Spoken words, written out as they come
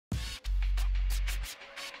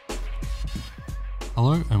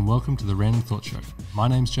Hello and welcome to the Random Thought Show. My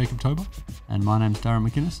name's Jacob Tober. And my name's Darren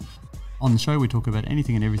McInnes. On the show, we talk about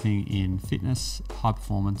anything and everything in fitness, high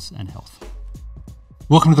performance, and health.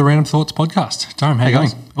 Welcome to the Random Thoughts podcast. Darren, how are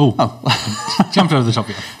you going? Jumped over the top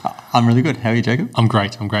here. I'm really good. How are you, Jacob? I'm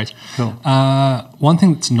great. Cool. One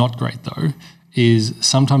thing that's not great, though, is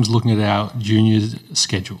sometimes looking at our juniors'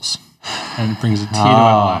 schedules. And it brings a tear to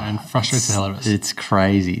our eye and frustrates the hell out of us. It's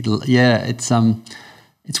crazy. Yeah,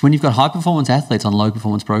 it's when you've got high-performance athletes on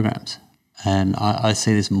low-performance programs. And I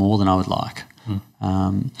see this more than I would like.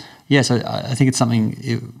 So I think it's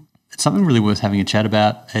something really worth having a chat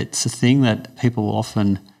about. It's a thing that people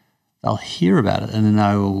often, they'll hear about it and then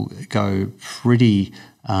they will go pretty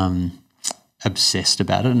obsessed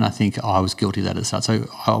about it. And I think I was guilty of that at the start. So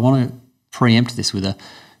I want to preempt this with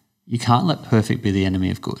you can't let perfect be the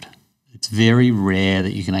enemy of good. It's very rare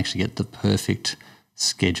that you can actually get the perfect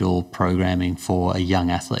schedule programming for a young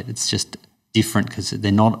athlete. It's just different because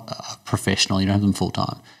they're not a professional. You don't have them full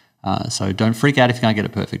time. So don't freak out if you can't get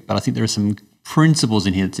it perfect. But I think there are some principles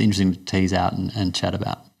in here that's interesting to tease out and chat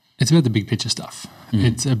about. It's about the big picture stuff.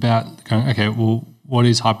 It's about going, okay, well, what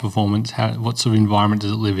is high performance? What sort of environment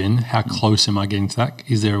does it live in? How close am I getting to that?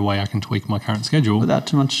 Is there a way I can tweak my current schedule? Without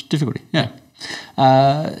too much difficulty, yeah.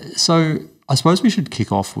 So I suppose we should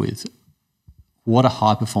kick off with what a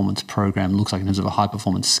high-performance program looks like in terms of a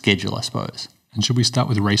high-performance schedule, I suppose. And should we start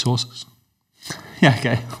with racehorses? Yeah,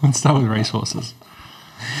 okay. Let's start with racehorses.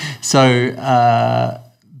 So,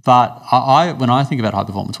 but when I think about high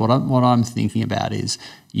performance, what I'm thinking about is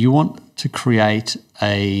you want to create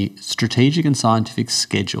a strategic and scientific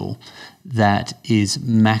schedule that is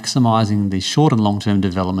maximising the short and long-term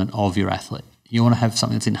development of your athlete. You want to have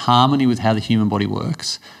something that's in harmony with how the human body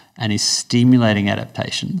works and is stimulating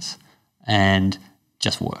adaptations and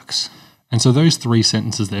just works. And so those three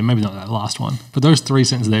sentences there, maybe not that last one, but those three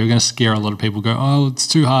sentences there are going to scare a lot of people. Go, oh, it's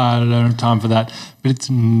too hard, I don't have time for that. But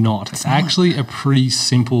it's not. It's actually a pretty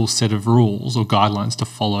simple set of rules or guidelines to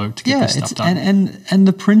follow to get this stuff done. And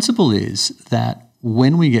the principle is that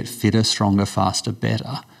when we get fitter, stronger, faster,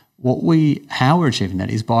 better, how we're achieving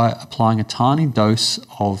that is by applying a tiny dose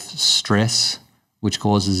of stress which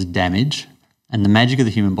causes damage. And the magic of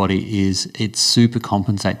the human body is it super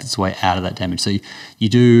compensates its way out of that damage. So you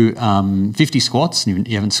do 50 squats, and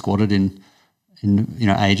you haven't squatted in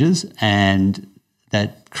ages, and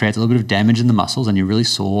that creates a little bit of damage in the muscles, and you're really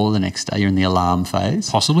sore the next day. You're in the alarm phase.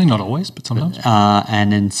 Possibly, not always, but sometimes.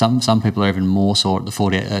 And then some people are even more sore at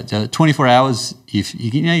the 24 hours. If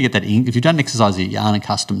you get that if you've done exercise that you aren't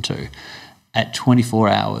accustomed to, at 24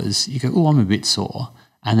 hours you go, oh, I'm a bit sore.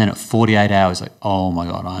 And then at 48 hours, like, oh my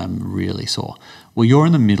God, I am really sore. Well, you're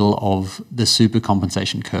in the middle of the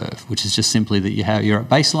supercompensation curve, which is just simply that you're at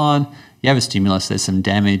baseline, you have a stimulus, there's some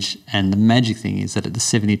damage, and the magic thing is that at the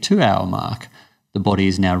 72-hour mark, the body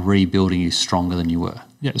is now rebuilding you stronger than you were.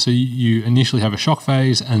 Yeah, so you initially have a shock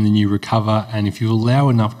phase and then you recover, and if you allow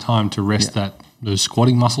enough time to rest those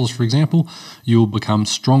squatting muscles, for example, you will become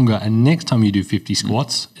stronger, and next time you do 50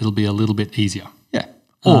 squats, it'll be a little bit easier. Yeah.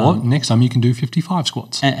 Or next time you can do 55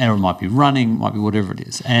 squats. And it might be running, might be whatever it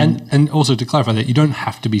is. And also to clarify that, you don't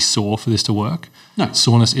have to be sore for this to work. No.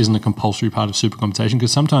 Soreness isn't a compulsory part of supercompensation,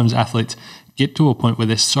 because sometimes athletes get to a point where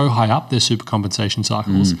they're so high up their supercompensation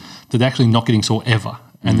cycles that they're actually not getting sore ever.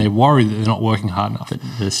 And they're worried that they're not working hard enough. But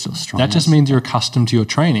they're still strong. That just means you're accustomed to your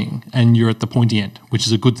training and you're at the pointy end, which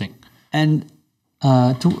is a good thing. And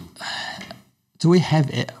do we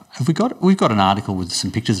have... We've got an article with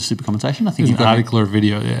some pictures of supercompensation. I think you've got an article or a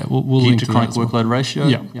video. Yeah, we'll link to chronic that workload ratio.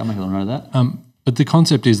 Yeah, I'll make a little note of that. But the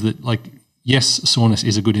concept is that, yes, soreness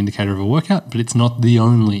is a good indicator of a workout, but it's not the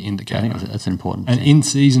only indicator. I think that's an important And thing. in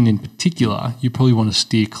season in particular, you probably want to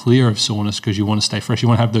steer clear of soreness because you want to stay fresh. You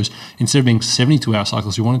want to have those, instead of being 72-hour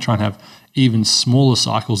cycles, you want to try and have even smaller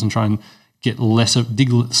cycles and try and get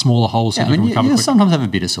dig smaller holes so you can recover quicker. Sometimes have a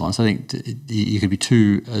bit of soreness. I think you could be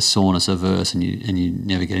too soreness averse and you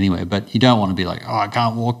never get anywhere. But you don't want to be like, oh, I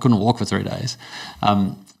couldn't walk for 3 days.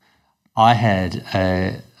 I had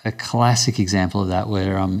a classic example of that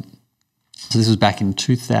where so this was back in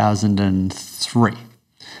 2003,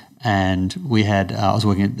 and we had I was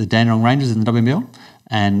working at the Dandenong Rangers in the WNBL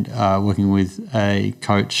and working with a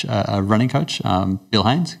coach, a running coach, Bill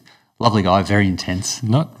Haynes. Lovely guy, very intense.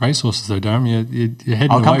 Not racehorses though, Darren. You're heading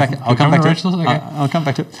I'll come away. I'll come back to it. Okay. I'll come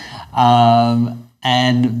back to it.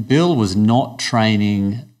 And Bill was not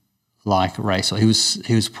training like race. He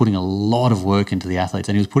was putting a lot of work into the athletes,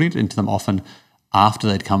 and he was putting it into them often after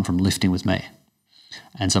they'd come from lifting with me.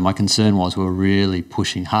 And so my concern was we were really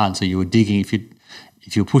pushing hard. So you were digging, if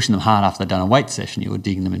you were pushing them hard after they'd done a weight session, you were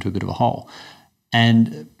digging them into a bit of a hole.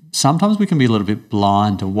 And sometimes we can be a little bit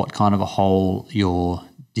blind to what kind of a hole you're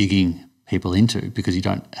digging people into because you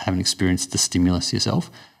haven't experienced the stimulus yourself.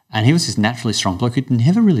 And he was this naturally strong bloke who'd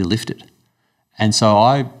never really lifted. And so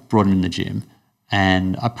I brought him in the gym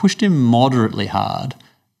and I pushed him moderately hard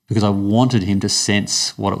because I wanted him to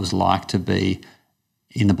sense what it was like to be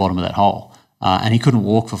in the bottom of that hole. And he couldn't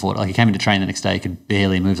walk for 4 days. Like, he came into training the next day, he could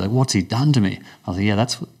barely move. Like, what's he done to me? I was like, yeah,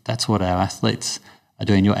 that's what our athletes are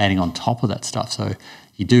doing. You're adding on top of that stuff. So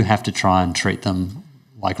you do have to try and treat them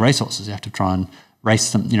like racehorses. You have to try and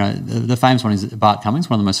race them. You know, the famous one is Bart Cummings,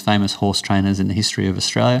 one of the most famous horse trainers in the history of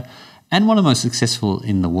Australia and one of the most successful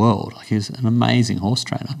in the world. Like, he was an amazing horse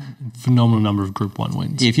trainer. Phenomenal number of Group 1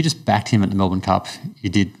 wins. Yeah, if you just backed him at the Melbourne Cup, you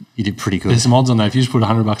did pretty good. There's some odds on that. If you just put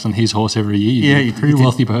 $100 on his horse every year, you're a pretty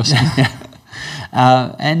wealthy person.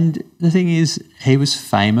 And the thing is, he was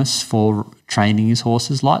famous for training his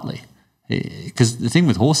horses lightly. Because the thing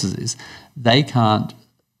with horses is they can't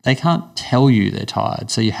tell you they're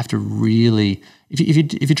tired. So you have to really,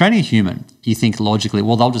 if you're training a human, you think logically,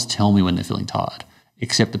 well, they'll just tell me when they're feeling tired.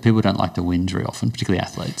 Except that people don't like to whinge very often, particularly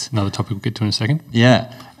athletes. Another topic we'll get to in a second.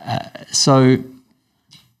 Yeah. So,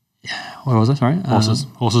 what was I? Sorry.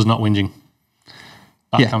 Horses not whinging.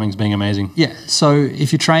 Bart Cummings being amazing. Yeah. So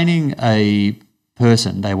if you're training a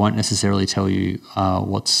person, they won't necessarily tell you how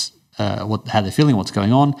they're feeling, what's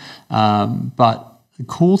going on. But the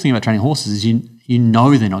cool thing about training horses is you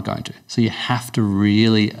know they're not going to. So you have to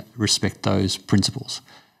really respect those principles.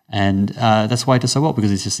 And that's why he does so well,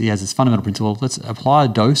 because he has this fundamental principle: let's apply a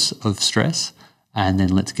dose of stress and then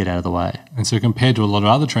let's get out of the way. And so compared to a lot of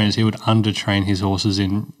other trainers, he would undertrain his horses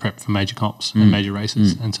in prep for major comps and major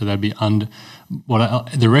races. And so they'd be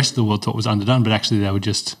the rest of the world thought was underdone, but actually they were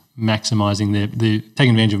just maximising taking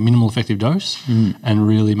advantage of minimal effective dose and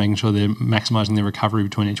really making sure they're maximising their recovery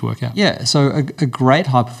between each workout. Yeah, so a great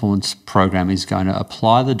high-performance program is going to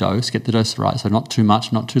apply the dose, get the dose right, so not too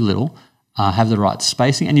much, not too little, have the right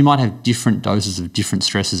spacing, and you might have different doses of different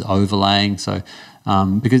stresses overlaying. So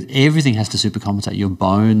because everything has to supercompensate, your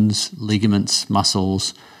bones, ligaments,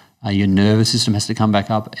 muscles, your nervous system has to come back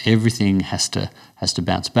up. Everything has to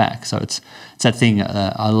bounce back. So it's that thing.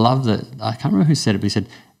 I love that. I can't remember who said it, but he said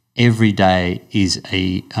every day is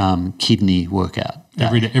a kidney workout.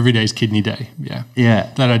 Every day is kidney day. Yeah.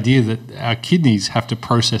 Yeah. That idea that our kidneys have to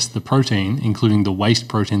process the protein, including the waste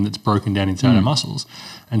protein that's broken down inside our muscles.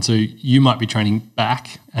 And so you might be training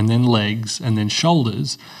back and then legs and then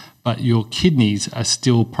shoulders, but your kidneys are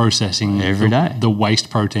still processing every day the waste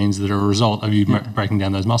proteins that are a result of you breaking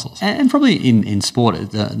down those muscles. And probably in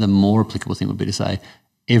sport, the more applicable thing would be to say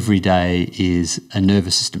every day is a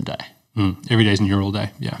nervous system day. Every day is neural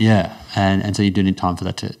day, yeah. Yeah, and so you do need time for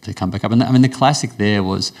that to come back up. And I mean, the classic there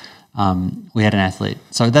was we had an athlete.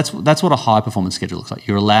 So that's what a high-performance schedule looks like.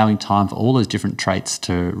 You're allowing time for all those different traits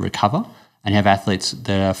to recover, and you have athletes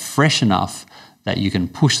that are fresh enough that you can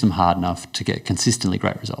push them hard enough to get consistently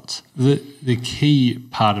great results. The key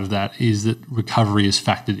part of that is that recovery is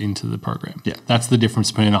factored into the program. Yeah. That's the difference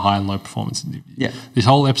between a high and low performance. Yeah. This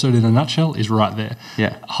whole episode in a nutshell is right there.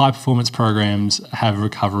 Yeah. High performance programs have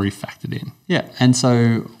recovery factored in. Yeah. And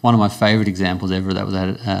so one of my favourite examples ever, that was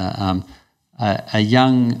a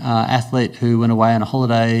young athlete who went away on a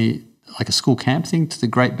holiday, like a school camp thing, to the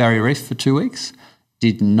Great Barrier Reef for 2 weeks,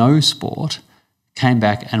 did no sport, came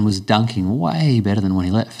back and was dunking way better than when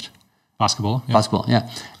he left. Basketball,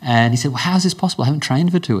 yeah. And he said, well, how is this possible? I haven't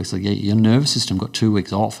trained for 2 weeks. Like, yeah, your nervous system got 2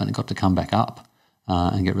 weeks off and it got to come back up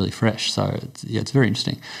and get really fresh. So, it's very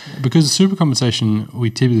interesting. Because supercompensation, we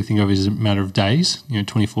typically think of it as a matter of days,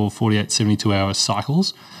 24, 48, 72-hour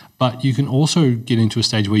cycles. But you can also get into a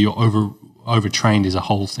stage where you're overtrained is a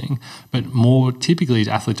whole thing. But more typically,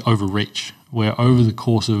 athletes overreach, where over the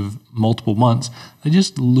course of multiple months, they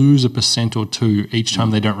just lose 1% or 2% each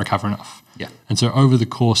time they don't recover enough. Yeah. And so over the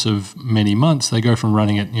course of many months, they go from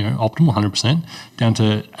running at optimal 100% down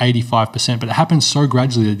to 85%, but it happens so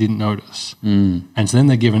gradually they didn't notice. And so then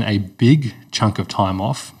they're given a big chunk of time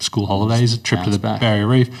off, school holidays, a trip to the Barrier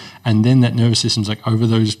Reef, and then that nervous system's like over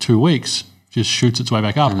those 2 weeks just shoots its way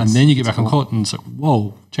back up, and then you get back on court and it's like,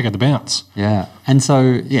 whoa, check out the bounce. Yeah. And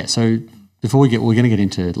so before we're going to get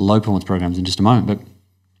into low performance programs in just a moment, but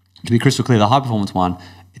to be crystal clear, the high performance one,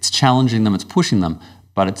 it's challenging them, it's pushing them,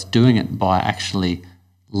 but it's doing it by actually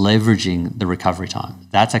leveraging the recovery time.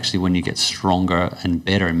 That's actually when you get stronger and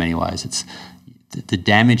better in many ways. It's the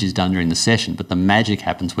damage is done during the session, but the magic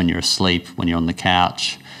happens when you're asleep, when you're on the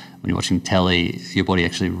couch, when you're watching telly. Your body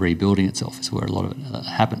actually rebuilding itself is where a lot of it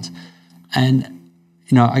happens. And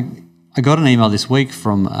I got an email this week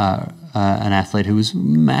from an athlete who was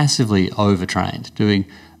massively overtrained,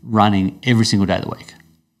 running every single day of the week,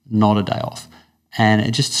 not a day off. And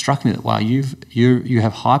it just struck me that, wow, you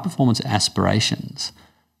have high performance aspirations,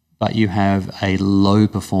 but you have a low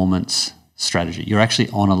performance strategy. You're actually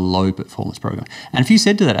on a low performance program. And if you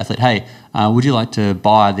said to that athlete, hey, would you like to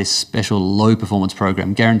buy this special low performance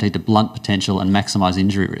program guaranteed to blunt potential and maximize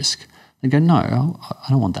injury risk? They'd go, no, I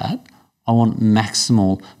don't want that. I want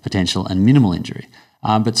maximal potential and minimal injury.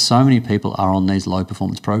 But so many people are on these low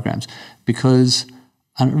performance programs because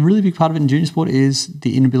a really big part of it in junior sport is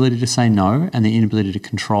the inability to say no and the inability to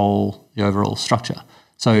control the overall structure.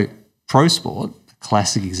 So pro sport,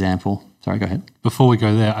 classic example. Sorry, go ahead. Before we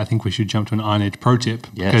go there, I think we should jump to an Iron Age pro tip,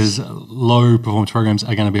 Yes. because low performance programs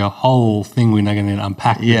are going to be a whole thing. We're now going to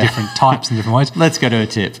unpack the different types and different ways. Let's go to a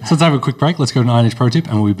tip. So let's have a quick break. Let's go to an Iron Age pro tip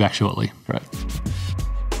and we'll be back shortly. Great.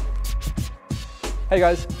 Hey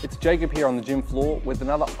guys, it's Jacob here on the gym floor with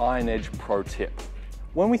another Iron Edge pro tip.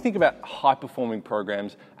 When we think about high performing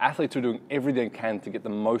programs, athletes are doing everything they can to get the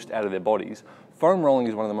most out of their bodies. Foam rolling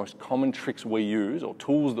is one of the most common tricks we use, or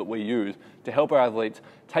tools that we use, to help our athletes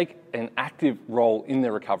take an active role in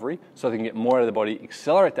their recovery so they can get more out of their body,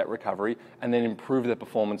 accelerate that recovery, and then improve their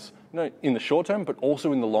performance, in the short term, but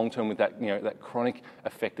also in the long term with that, that chronic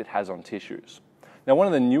effect it has on tissues. Now, one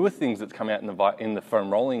of the newer things that's come out in the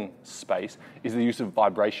foam rolling space is the use of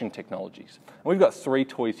vibration technologies. And we've got 3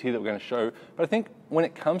 toys here that we're going to show, but I think when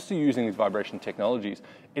it comes to using these vibration technologies,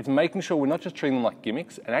 it's making sure we're not just treating them like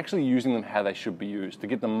gimmicks and actually using them how they should be used to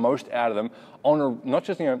get the most out of them not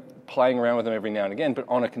just playing around with them every now and again, but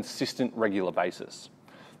on a consistent, regular basis.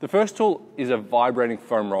 The first tool is a vibrating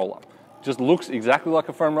foam roller. It just looks exactly like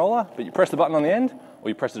a foam roller, but you press the button on the end, or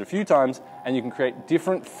you press it a few times, and you can create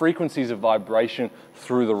different frequencies of vibration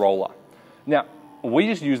through the roller. Now, we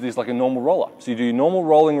just use this like a normal roller. So you do your normal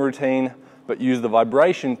rolling routine, but use the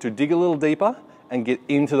vibration to dig a little deeper and get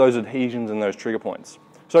into those adhesions and those trigger points.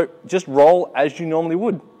 So just roll as you normally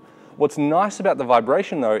would. What's nice about the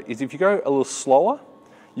vibration though, is if you go a little slower,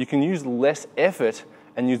 you can use less effort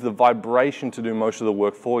and use the vibration to do most of the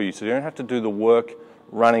work for you. So you don't have to do the work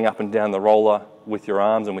running up and down the roller with your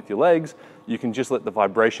arms and with your legs. You can just let the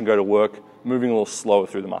vibration go to work, moving a little slower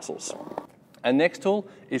through the muscles. Our next tool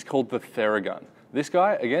is called the Theragun. This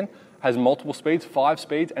guy, again, has multiple speeds, 5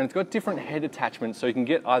 speeds, and it's got different head attachments, so you can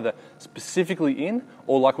get either specifically in,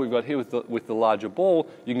 or like we've got here with the larger ball,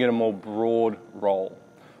 you can get a more broad roll.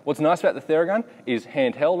 What's nice about the Theragun is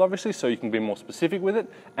handheld, obviously, so you can be more specific with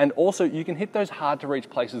it, and also you can hit those hard to reach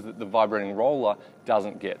places that the vibrating roller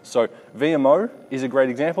doesn't get. So VMO is a great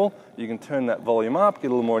example. You can turn that volume up, get a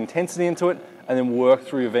little more intensity into it, and then work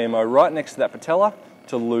through your VMO right next to that patella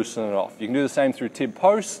to loosen it off. You can do the same through tib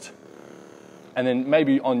post, and then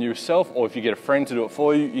maybe on yourself, or if you get a friend to do it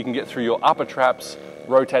for you, you can get through your upper traps,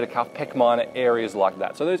 rotator cuff, pec minor, areas like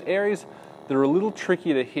that. So those areas that are a little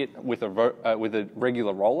trickier to hit with a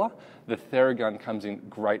regular roller, the Theragun comes in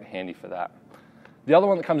great handy for that. The other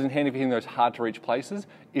one that comes in handy for hitting those hard to reach places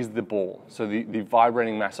is the ball, so the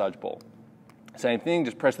vibrating massage ball. Same thing,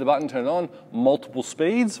 just press the button, turn it on, multiple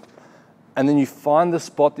speeds, and then you find the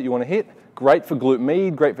spot that you want to hit. Great for glute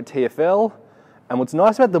med, great for TFL. And what's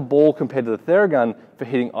nice about the ball compared to the Theragun for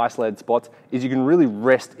hitting isolated spots is you can really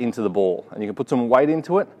rest into the ball, and you can put some weight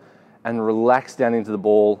into it and relax down into the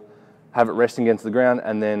ball, have it resting against the ground,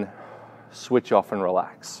 and then switch off and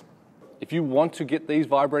relax. If you want to get these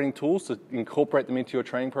vibrating tools to incorporate them into your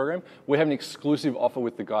training program, we have an exclusive offer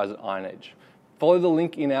with the guys at Iron Edge. Follow the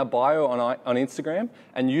link in our bio on Instagram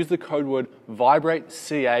and use the code word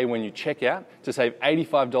VIBRATECA when you check out to save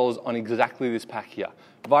 $85 on exactly this pack here.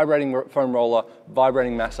 Vibrating foam roller,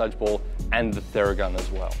 vibrating massage ball, and the Theragun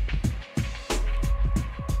as well.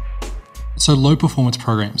 So low performance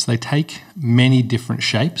programs, they take many different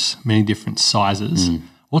shapes, many different sizes.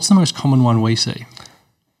 What's the most common one we see?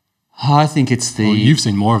 I think it's the... Well, you've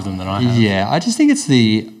seen more of them than I have. Yeah, I just think it's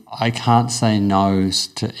the I can't say no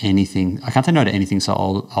to anything. I can't say no to anything, so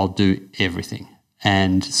I'll do everything.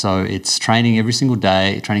 And so it's training every single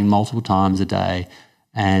day, training multiple times a day.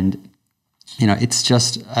 And, it's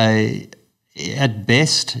just at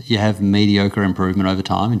best, you have mediocre improvement over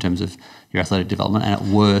time in terms of your athletic development. And at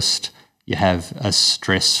worst, you have a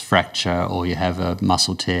stress fracture or you have a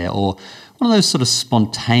muscle tear or one of those sort of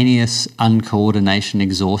spontaneous uncoordination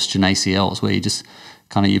exhaustion ACLs where you just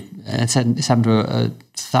this happened to a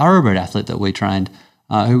thoroughbred athlete that we trained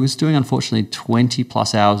who was doing, unfortunately, 20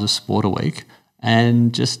 plus hours of sport a week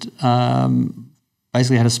and just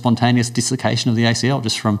basically had a spontaneous dislocation of the ACL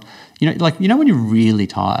just from, when you're really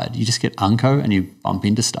tired, you just get unco and you bump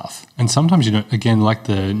into stuff. And sometimes, again, like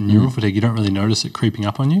the neural fatigue, you don't really notice it creeping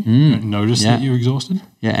up on you. You don't notice that you're exhausted.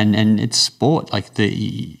 Yeah, and it's sport. Like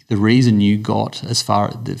the reason you got as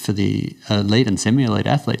far for the elite and semi-elite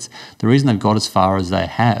athletes, the reason they've got as far as they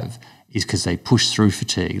have is because they push through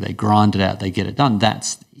fatigue, they grind it out, they get it done.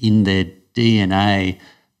 That's in their DNA,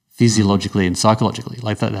 physiologically and psychologically.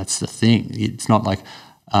 Like that's the thing. It's not like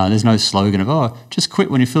there's no slogan of, just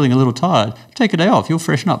quit when you're feeling a little tired. Take a day off, you'll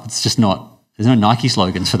freshen up. It's just not, there's no Nike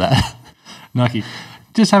slogans for that. Nike,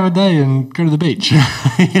 just have a day and go to the beach.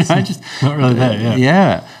 Just not really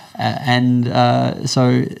there,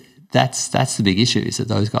 so that's the big issue, is that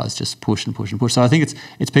those guys just push and push and push. So I think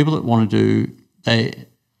it's people that want to do,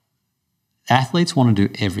 athletes want to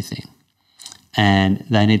do everything, and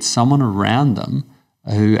they need someone around them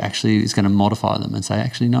who actually is going to modify them and say,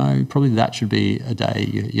 actually, no, probably that should be a day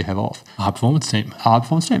you have off. A high-performance team.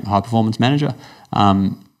 High-performance manager.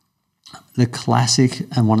 The classic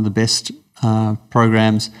and one of the best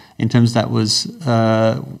programs in terms that was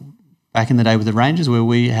back in the day with the Rangers, where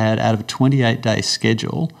we had, out of a 28-day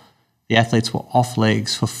schedule, the athletes were off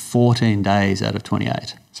legs for 14 days out of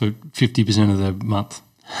 28. So 50% of the month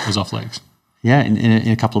was off legs. Yeah, in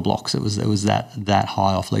a couple of blocks, it was that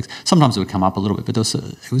high off legs. Sometimes it would come up a little bit, but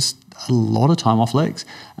it was a lot of time off legs,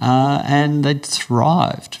 and they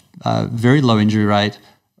thrived. Very low injury rate,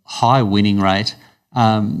 high winning rate.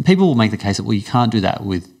 People will make the case that, you can't do that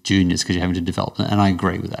with juniors because you're having to develop them, and I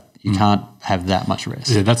agree with that. You can't have that much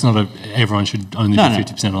rest. Yeah, that's not everyone should only do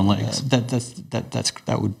 50% on legs.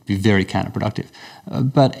 That would be very counterproductive.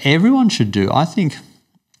 But everyone should do. I think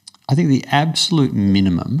the absolute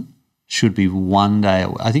minimum should be 1 day.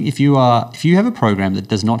 I think if you have a program that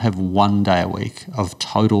does not have 1 day a week of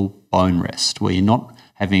total bone rest, where you're not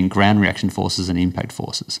having ground reaction forces and impact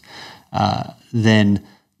forces, then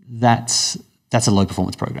that's a low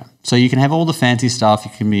performance program. So you can have all the fancy stuff.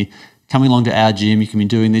 You can be coming along to our gym. You can be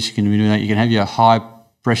doing this. You can be doing that. You can have your high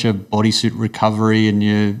pressure bodysuit recovery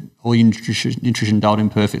and all your nutrition dialed in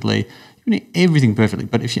perfectly. You can do everything perfectly.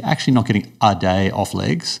 But if you're actually not getting a day off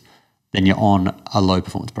legs, then you're on a low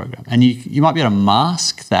performance program. And you might be able to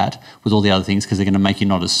mask that with all the other things because they're going to make you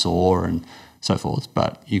not as sore and so forth,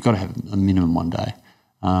 but you've got to have a minimum 1 day.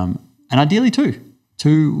 And ideally 2.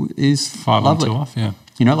 2 is 5 lovely. on 2 off, yeah.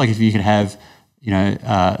 Like if you could have,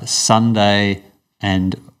 Sunday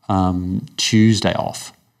and Tuesday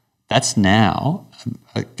off, that's now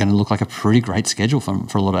going to look like a pretty great schedule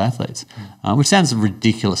for a lot of athletes, which sounds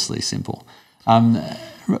ridiculously simple.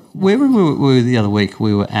 Where we were the other week,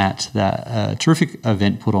 we were at that terrific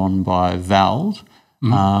event put on by Vald.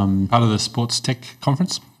 Part of the Sports Tech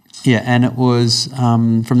Conference. Yeah, and it was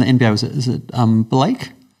from the NBA. Is it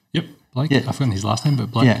Blake? Yep, Blake. Yeah. I've forgotten his last name,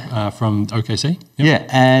 but Blake from OKC. Yep. Yeah,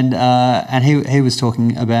 and he was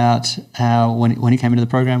talking about how when he came into the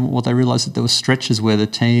program, what they realised that there were stretches where the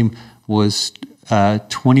team was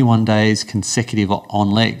 21 days consecutive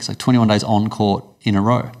on legs, like 21 days on court in a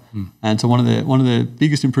row. And so one of the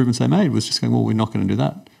biggest improvements they made was just going, well, we're not going to do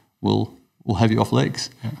that. We'll have you off legs.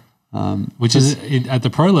 Yeah. Which is at the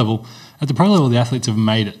pro level. At the pro level, the athletes have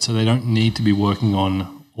made it, so they don't need to be working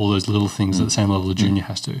on all those little things at the same level a junior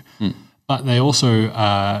has to. But they also,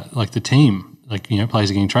 like the team,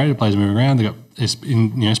 players are getting traded, players are moving around. They got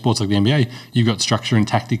in sports like the NBA, you've got structure and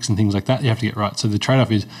tactics and things like that. You have to get right. So the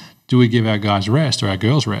trade-off is, do we give our guys rest or our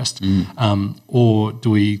girls rest, or do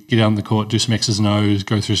we get out on the court, do some X's and O's,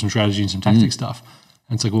 go through some strategy and some tactic stuff?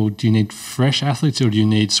 And it's like, well, do you need fresh athletes or do you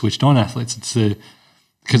need switched on athletes?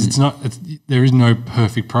 Because there is no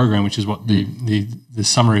perfect program, which is what the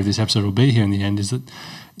summary of this episode will be here in the end, is that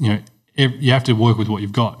you have to work with what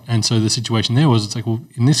you've got. And so the situation there was, it's like, well,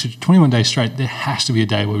 in this 21 days straight, there has to be a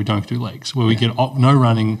day where we don't do legs, where we get no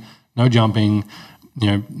running, no jumping,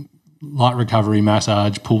 light recovery,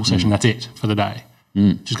 massage, pool session. That's it for the day.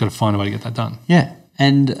 Just got to find a way to get that done. Yeah,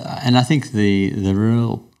 and I think the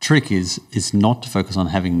real trick is not to focus on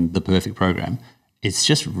having the perfect program. It's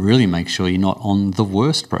just really make sure you're not on the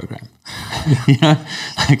worst program.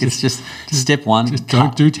 It's just step one. Just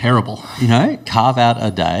don't do terrible. Carve out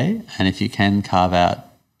a day, and if you can carve out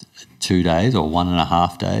 2 days or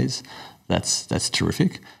 1.5 days, that's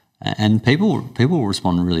terrific. And people will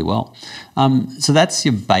respond really well. So that's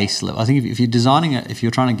your base level. I think if you're designing if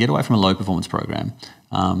you're trying to get away from a low performance program,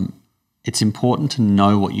 it's important to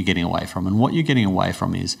know what you're getting away from. And what you're getting away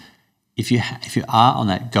from is, if you are on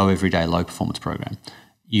that go everyday low performance program,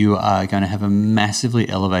 you are going to have a massively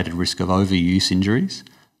elevated risk of overuse injuries,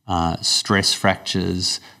 stress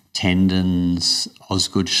fractures, tendons,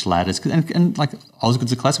 Osgood Schlatters, and like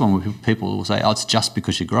Osgood's a classic one where people will say, "Oh, it's just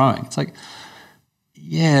because you're growing." It's like,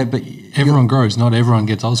 yeah, but everyone grows. Not everyone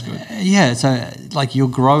gets Osgood. Yeah, so like you're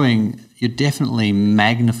growing, you're definitely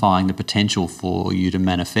magnifying the potential for you to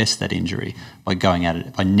manifest that injury by going at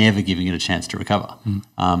it, by never giving it a chance to recover.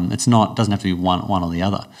 It's not, doesn't have to be one or the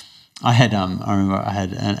other. I remember I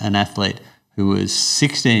had an athlete who was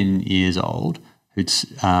 16 years old who'd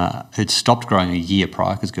stopped growing a year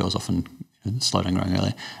prior, because girls often slow down growing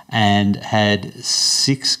earlier, and had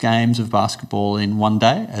 6 games of basketball in one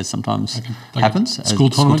day, as sometimes happens. A school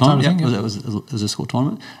tournament type of thing? Yeah. It was a school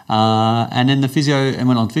tournament. And then the physio, and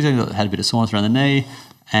went on physio, had a bit of soreness around the knee,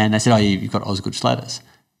 and they said, "Oh, you've got Osgood Schlatters,"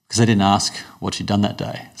 because they didn't ask what she'd done that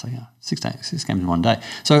day. It's like, 6 games in one day.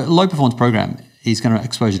 So a low performance program is going to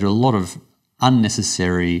expose you to a lot of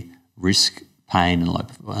unnecessary risk, pain, and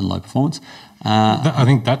low performance. I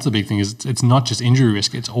think that's the big thing. Is it's not just injury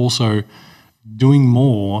risk; it's also doing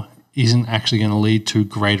more isn't actually going to lead to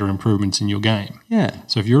greater improvements in your game. Yeah.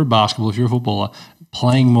 So if you're a basketballer, if you're a footballer,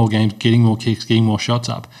 playing more games, getting more kicks, getting more shots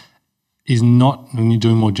up is not, when you're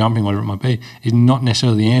doing more jumping, whatever it might be, is not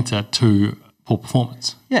necessarily the answer to poor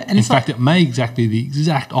performance. Yeah, and in fact, it may exactly the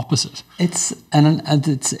exact opposite. It's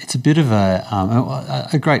a bit of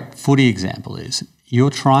a great footy example is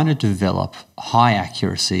you're trying to develop high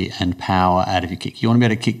accuracy and power out of your kick. You want to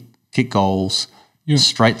be able to kick goals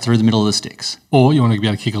straight through the middle of the sticks. Or you want to be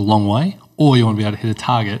able to kick a long way, or you want to be able to hit a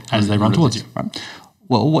target as they run towards you. Right.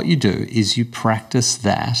 Well, what you do is you practice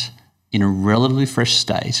that in a relatively fresh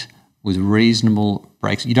state with reasonable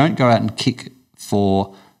breaks. You don't go out and kick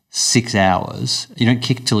for 6 hours. You don't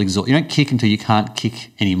kick till exhaust. You don't kick until you can't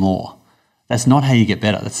kick anymore. That's not how you get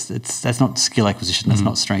better. That's not skill acquisition. That's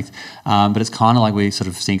not strength. But it's kind of like we sort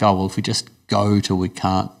of think, oh well, if we just go till we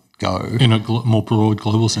can't go. In a more broad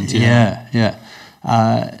global sense. Yeah.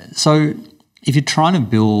 So if you're trying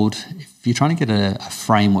to get a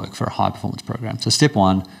framework for a high performance program, so step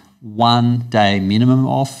 1 day minimum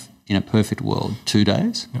off, in a perfect world, 2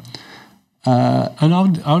 days. Yep. And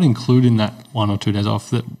I would include in that 1 or 2 days off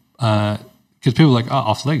that, because people are like,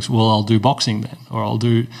 off legs, well, I'll do boxing then, or I'll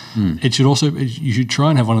do, it should also, you should try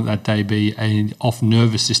and have one of that day be an off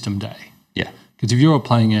nervous system day. Yeah. Because if you're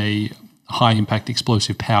playing a high impact,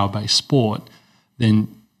 explosive, power based sport, then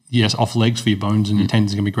yes, off legs for your bones and your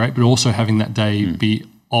tendons are going to be great, but also having that day be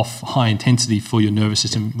off high intensity for your nervous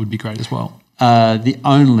system would be great as well. The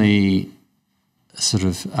only sort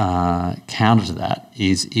of counter to that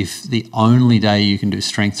is if the only day you can do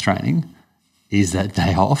strength training is that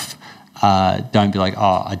day off, don't be like,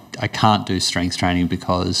 I can't do strength training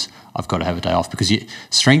because I've got to have a day off, because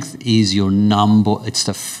strength is it's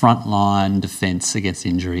the frontline defense against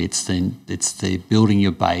injury. It's the building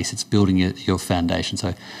your base. It's building your foundation.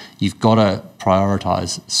 So you've got to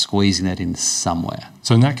prioritize squeezing that in somewhere.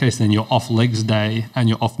 So in that case, then your off legs day and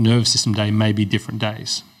your off nervous system day may be different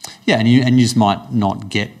days. Yeah, and you just might not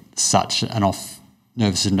get such an off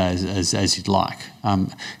nervous system day as you'd like.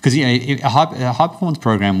 Because a high performance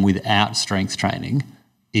program without strength training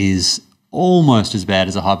is almost as bad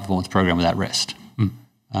as a high performance program without rest,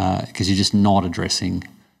 because you're just not addressing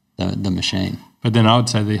the machine. But then I would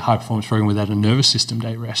say the high performance program without a nervous system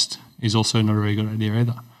day rest is also not a very good idea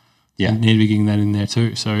either. Yeah, you need to be getting that in there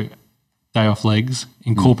too. So day off legs,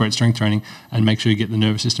 incorporate strength training, and make sure you get the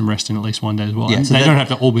nervous system rest in at least one day as well. Yeah, so they don't have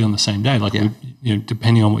to all be on the same day. Like,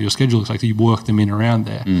 depending on what your schedule looks like, you work them in around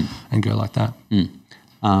there and go like that.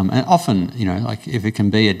 And often, like if it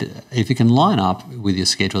can line up with your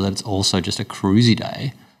schedule that it's also just a cruisy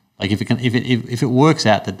day, like if it works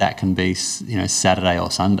out that can be Saturday or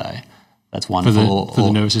Sunday, that's wonderful. For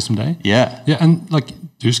the nervous system day. Yeah, and like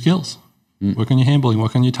do skills, work on your handballing,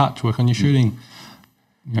 work on your touch, work on your shooting.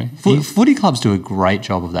 Footy clubs do a great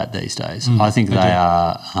job of that these days. I think they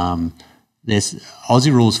are. There's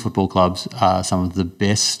Aussie rules football clubs are some of the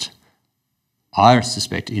best, I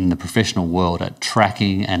suspect, in the professional world at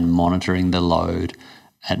tracking and monitoring the load,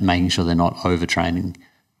 at making sure they're not overtraining,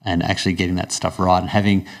 and actually getting that stuff right, and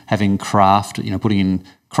having craft, putting in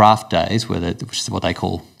craft days which is what they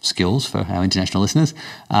call skills for our international listeners,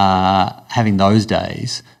 having those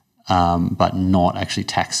days, but not actually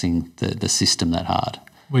taxing the system that hard.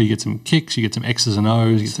 Where you get some kicks, you get some X's and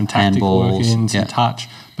O's, you get some tactical work in, some touch,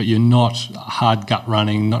 but you're not hard gut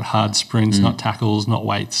running, not hard sprints, not tackles, not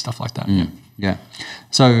weights, stuff like that. Yeah.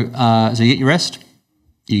 So you get your rest,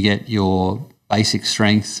 you get your basic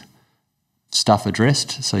strength stuff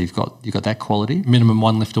addressed. So you've got that quality. Minimum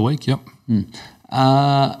 1 lift a week. Yep.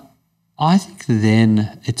 I think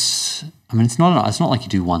then it's I mean, it's not like you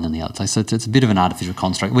do one then the other. So it's a bit of an artificial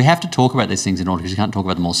construct. We have to talk about these things in order because you can't talk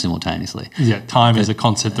about them all simultaneously. Yeah, time is a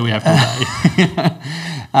concept that we have today.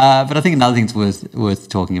 But I think another thing that's worth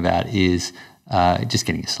talking about is just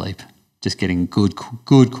getting your sleep, just getting good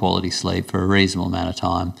quality sleep for a reasonable amount of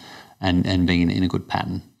time, and being in a good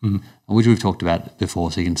pattern, which we've talked about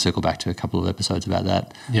before. So you can circle back to a couple of episodes about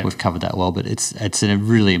that. Yeah. We've covered that well, but it's a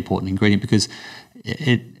really important ingredient because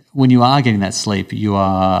when you are getting that sleep, you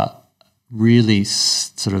are really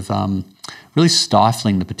sort of really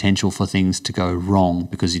stifling the potential for things to go wrong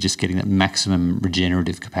because you're just getting that maximum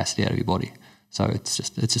regenerative capacity out of your body. So it's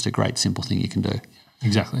just a great simple thing you can do.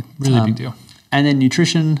 Exactly, really big deal. And then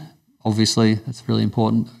nutrition, obviously, that's really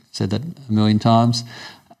important. I've said that a million times.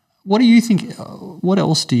 What do you think? What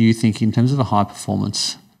else do you think in terms of a high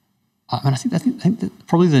performance? I mean, I think that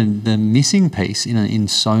probably the missing piece in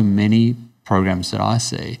so many programs that I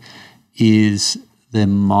see is the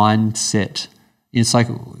mindset. It's like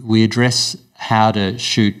we address how to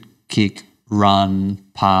shoot, kick, run,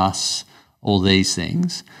 pass, all these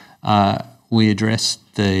things. We address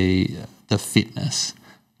the fitness,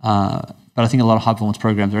 but I think a lot of high performance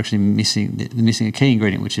programs are actually missing a key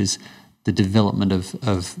ingredient, which is the development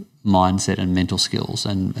of mindset and mental skills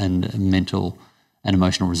and mental and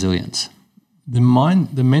emotional resilience. The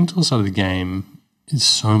mental side of the game is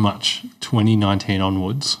so much 2019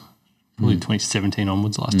 onwards, probably 2017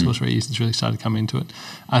 onwards, the last 2 or 3 years, it's really started to come into it.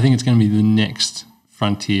 I think it's going to be the next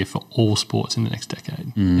frontier for all sports in the next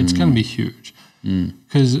decade. It's going to be huge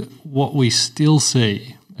because what we still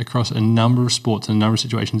see across a number of sports and a number of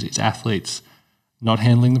situations is athletes not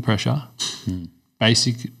handling the pressure,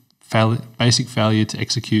 basic failure to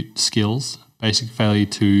execute skills, basic failure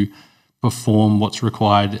to perform what's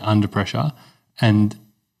required under pressure, and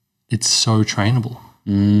it's so trainable.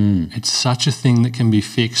 It's such a thing that can be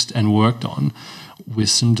fixed and worked on with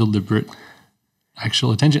some deliberate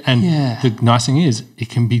actual attention. And the nice thing is it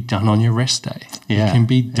can be done on your rest day. It can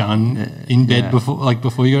be done in bed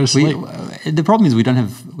before you go to sleep. The problem is we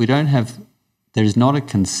don't have there is not a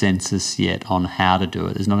consensus yet on how to do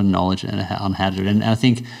it. There's not a knowledge on how to do it. And I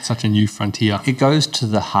think such a new frontier. It goes to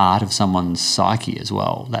the heart of someone's psyche as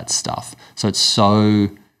well, that stuff. So it's so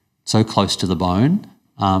close to the bone.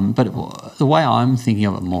 But the way I'm thinking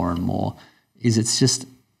of it more and more is it's just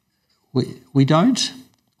we don't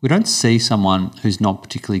see someone who's not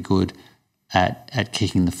particularly good at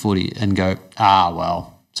kicking the footy and go,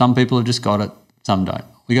 well, some people have just got it, some don't.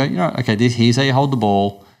 We go, okay, here's how you hold the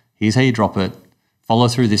ball, here's how you drop it, follow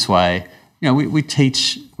through this way.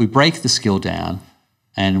 We break the skill down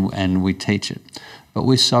and we teach it. But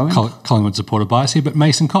we're so Collingwood supporter bias here, but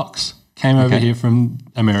Mason Cox came over here from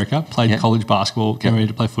America, played college basketball, came over here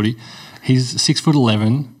to play footy. He's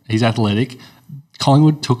 6'11", he's athletic.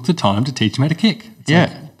 Collingwood took the time to teach him how to kick.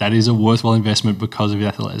 That is a worthwhile investment because of his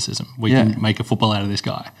athleticism. We can make a football out of this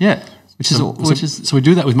guy. Yeah. So we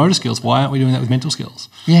do that with motor skills. Why aren't we doing that with mental skills?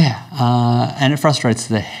 Yeah. And it frustrates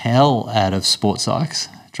the hell out of sports psychs.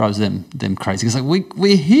 It drives them crazy. It's like,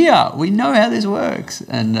 we're here. We know how this works.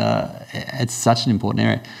 And it's such an important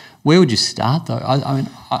area. Where would you start, though?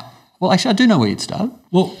 Well, actually, I do know where you'd start.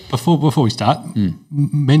 Well, before we start,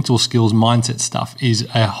 mental skills, mindset stuff is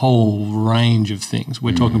a whole range of things.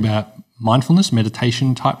 We're talking about mindfulness,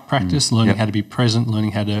 meditation type practice, learning how to be present,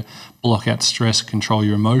 learning how to block out stress, control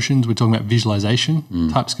your emotions. We're talking about visualization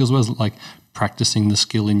type skills, well, like practicing the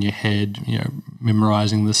skill in your head,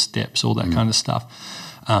 memorizing the steps, all that kind of stuff.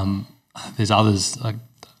 There's others like.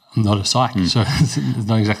 I'm not a psych, so it's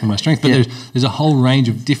not exactly my strength. But there's a whole range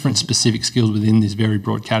of different specific skills within this very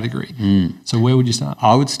broad category. So where would you start?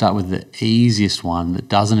 I would start with the easiest one that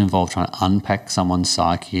doesn't involve trying to unpack someone's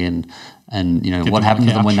psyche and what happened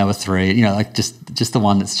to them when they were 3. Just the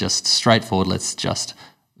one that's just straightforward. Let's just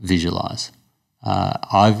visualize.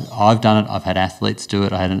 I've done it. I've had athletes do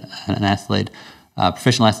it. I had an athlete. A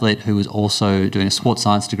professional athlete who was also doing a sports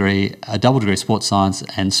science degree, a double degree sports science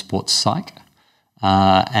and sports psych.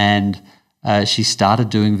 And she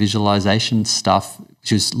started doing visualization stuff.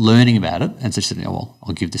 She was learning about it, and so she said,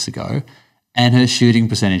 I'll give this a go. And her shooting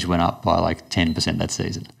percentage went up by like 10% that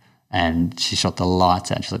season. And she shot the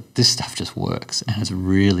lights out. She's like, this stuff just works, and it's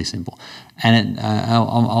really simple. And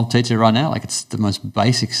I'll teach her right now, like it's the most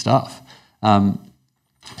basic stuff.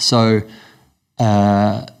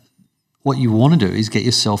 What you want to do is get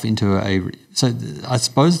yourself into I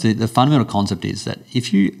suppose the fundamental concept is that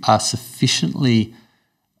if you are sufficiently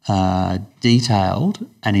detailed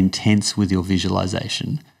and intense with your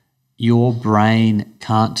visualization, your brain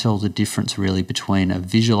can't tell the difference really between a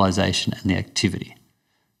visualization and the activity.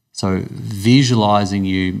 So visualizing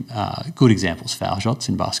good examples, foul shots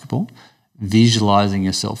in basketball, visualizing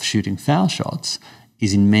yourself shooting foul shots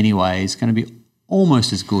is in many ways going to be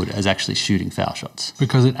almost as good as actually shooting foul shots.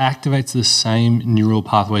 Because it activates the same neural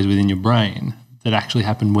pathways within your brain that actually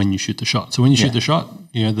happen when you shoot the shot. So when you shoot the shot,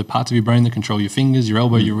 the parts of your brain that control your fingers, your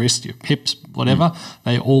elbow, your wrist, your hips, whatever,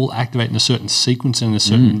 they all activate in a certain sequence and a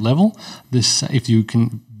certain level. If you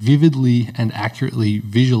can vividly and accurately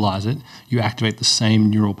visualize it, you activate the same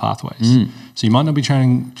neural pathways. So you might not be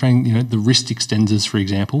training the wrist extenders, for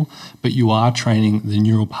example, but you are training the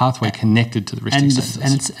neural pathway connected to the wrist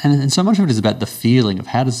extenders. And so much of it is about the feeling of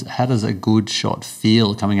how does a good shot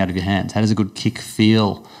feel coming out of your hands? How does a good kick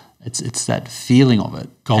feel? It's that feeling of it.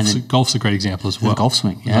 Golf's a great example as well. The golf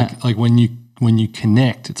swing, yeah. Like when you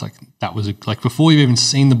connect, it's like that was like before you've even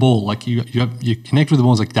seen the ball. Like you connect with the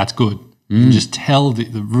ball, it's like that's good. You just tell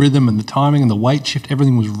the rhythm and the timing and the weight shift,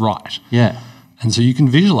 everything was right. Yeah, and so you can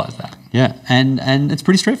visualize that. Yeah, and it's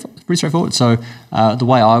pretty straightforward. So the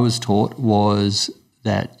way I was taught was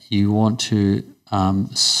that you want to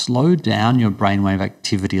slow down your brainwave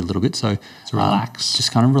activity a little bit. So relax,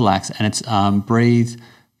 just kind of relax, and it's breathe.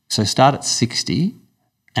 So start at 60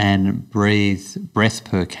 and breath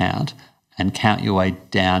per count and count your way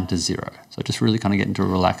down to 0. So just really kind of get into a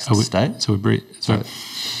relaxed state. So we breathe. So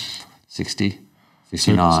 60,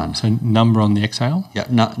 59. So number on the exhale? Yeah,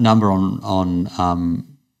 number on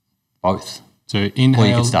both. So inhale. Or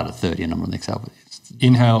you can start at 30 and number on the exhale.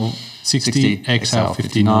 Inhale 60, exhale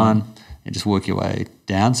 59. And just work your way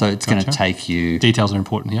down. So it's going to take you... Details are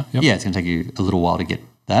important here. Yep. Yeah, it's going to take you a little while to get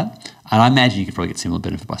that. And I imagine you could probably get similar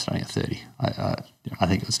benefit by starting at 30. I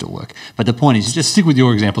think it would still work. But the point is just stick with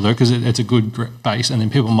your example though, because it's a good base, and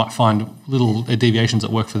then people might find little deviations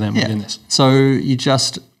that work for them within this. So you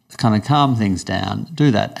just kind of calm things down,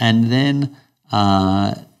 do that. And then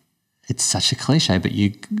it's such a cliche, but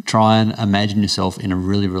you try and imagine yourself in a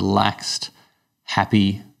really relaxed,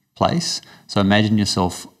 happy place. So imagine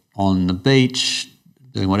yourself on the beach,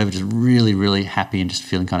 doing whatever, just really, really happy and just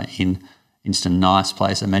feeling kind of in just a nice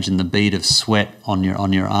place. Imagine the bead of sweat on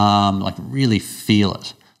your arm, like really feel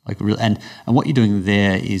it. And what you're doing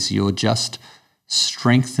there is you're just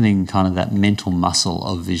strengthening kind of that mental muscle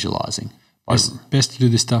of visualizing. Best to do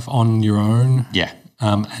this stuff on your own. Yeah.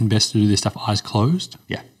 And best to do this stuff eyes closed.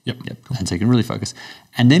 Yeah. Yep. Cool. And so you can really focus.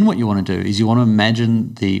 And then what you want to do is you want to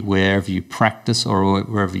imagine wherever you practice or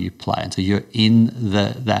wherever you play. And so you're in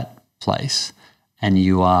that place and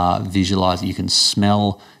you are visualizing. You can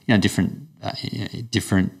smell, different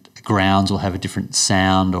grounds will have a different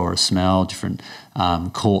sound or a smell. Different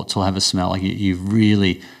courts will have a smell. Like you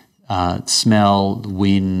really smell the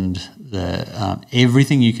wind,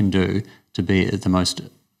 everything you can do to be at the most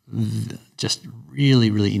just really,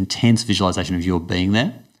 really intense visualization of your being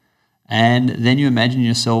there. And then you imagine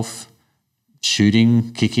yourself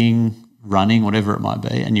shooting, kicking, running, whatever it might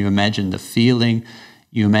be, and you imagine the feeling.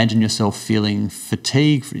 You imagine yourself feeling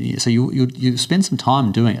fatigue. So you spend some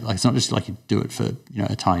time doing it. Like it's not just like you do it for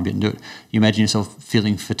a tiny bit and do it. You imagine yourself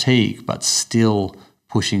feeling fatigue but still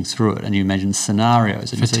pushing through it, and you imagine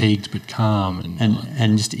scenarios. Fatigued but calm.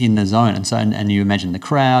 And just in the zone. And so and you imagine the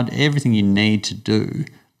crowd, everything you need to do,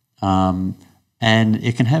 and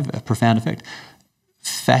it can have a profound effect.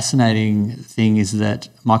 Fascinating thing is that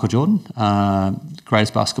Michael Jordan,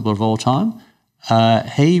 greatest basketballer of all time,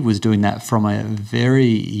 he was doing that from a very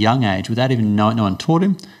young age without even knowing. No one taught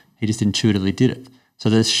him. He just intuitively did it. So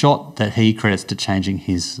the shot that he credits to changing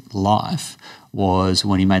his life was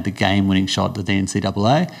when he made the game-winning shot at the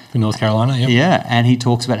NCAA. For North Carolina, yep. Yeah, and he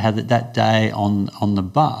talks about how that day on the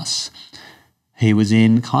bus, he was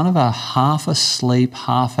in kind of a half asleep,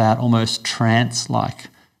 half out, almost trance-like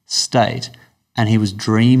state, and he was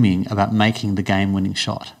dreaming about making the game-winning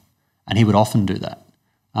shot. And he would often do that.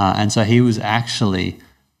 And so he was actually,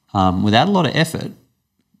 without a lot of effort,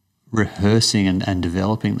 rehearsing and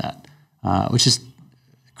developing that, which is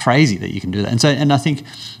crazy that you can do that. And I think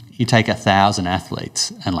you take 1,000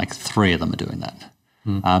 athletes and like 3 of them are doing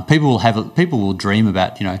that. People will dream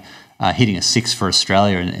about hitting a 6 for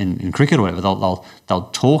Australia in cricket or whatever. They'll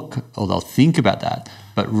talk or they'll think about that,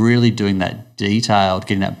 but really doing that detailed,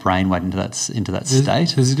 getting that brainwave into that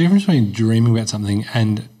state. There's a difference between dreaming about something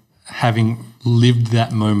and having lived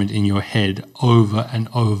that moment in your head over and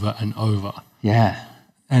over and over. Yeah.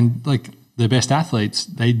 And like the best athletes,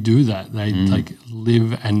 they do that. They like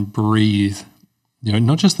live and breathe,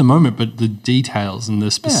 not just the moment, but the details and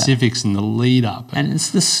the specifics and the lead up. And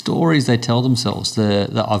it's the stories they tell themselves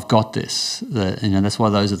that I've got this. That's why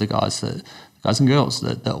those are the guys and girls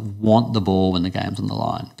that want the ball when the game's on the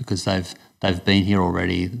line, because they've been here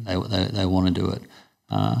already. They want to do it.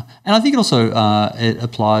 And I think it also it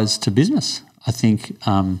applies to business. I think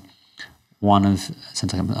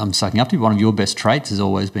since I'm sucking up to you, one of your best traits has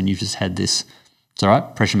always been you've just had this, it's all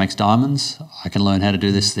right, pressure makes diamonds, I can learn how to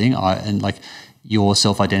do this thing. And like your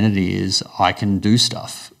self-identity is I can do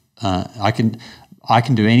stuff. I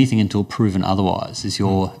can do anything until proven otherwise is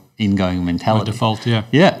your ingoing mentality. By default, yeah.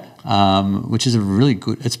 Yeah, which is a really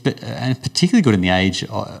good, and particularly good in the age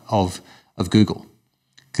of Google.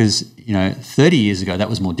 Because, 30 years ago, that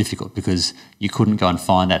was more difficult because you couldn't go and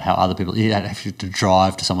find out how other people, you had to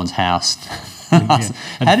drive to someone's house. And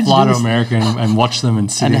fly to America and watch them and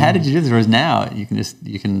sit And in. how did you do this? Whereas now you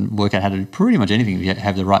can work out how to do pretty much anything if you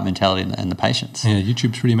have the right mentality and the patience. Yeah,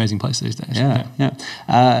 YouTube's a pretty amazing place these days.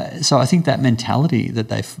 Yeah. So I think that mentality that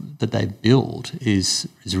they build is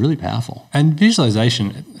really powerful. And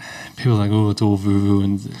visualization, people are like, oh, it's all woo-woo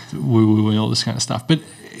and woo-woo and all this kind of stuff. But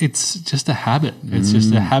it's just a habit. It's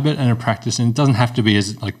just a habit and a practice. And it doesn't have to be,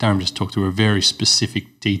 as like Darren just talked to, a very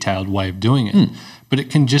specific, detailed way of doing it. But it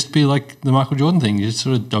can just be like the Michael Jordan thing. You're just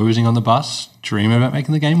sort of dozing on the bus, dreaming about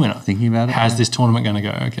making the game winner. Thinking about it. How's this tournament going to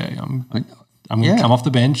go? Okay, I'm going to come off the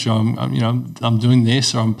bench. Or I'm doing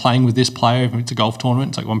this, or I'm playing with this player. If it's a golf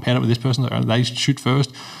tournament, it's like, well, I'm paired up with this person. They shoot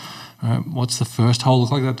first. What's the first hole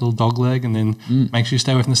look like? That little dog leg, and then make sure you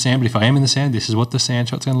stay away from the sand. But if I am in the sand, this is what the sand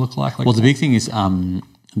shot's going to look like. Well, the big thing is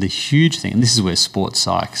the huge thing, and this is where sports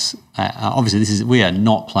psychs. Obviously, we are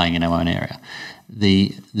not playing in our own area.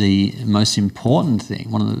 The most important thing,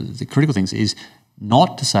 one of the critical things, is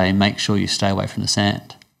not to say make sure you stay away from the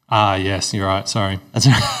sand. Ah, yes, you're right. Sorry. That's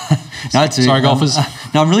right. Sorry, golfers.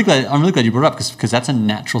 No, I'm really glad you brought it up because that's a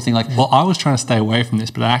natural thing. Like, well, I was trying to stay away from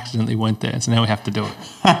this, but I accidentally went there, so now we have to do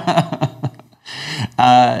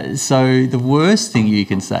it. So the worst thing you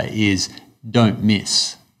can say is don't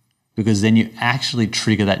miss, because then you actually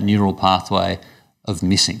trigger that neural pathway of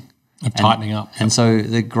missing, of tightening up. And so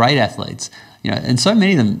the great athletes, and so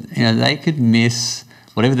many of them, they could miss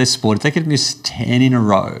whatever their sport. If they could miss 10 in a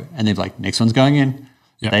row, and they're like, next one's going in.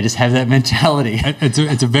 Yep. They just have that mentality.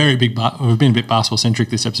 It's a very big. We've been a bit basketball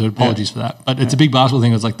centric this episode. Apologies for that, but it's a big basketball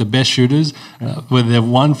thing. It's like the best shooters, whether they're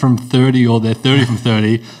 1 from 30 or they're 30 from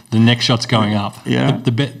 30, the next shot's going up. Yeah.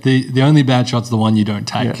 The only bad shot's the one you don't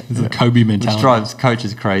take. It's the Kobe mentality. Which drives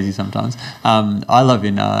coaches crazy sometimes. I love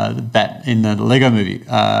in the Lego movie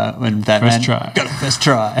when Batman got a first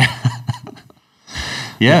try.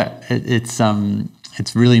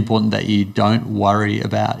 It's really important that you don't worry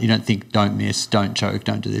about, you don't think, don't miss, don't choke,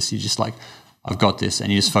 don't do this. You're just like, I've got this,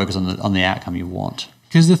 and you just focus on the outcome you want.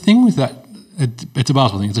 Because the thing with that, it's a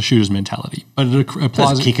basketball thing, it's a shooter's mentality, but it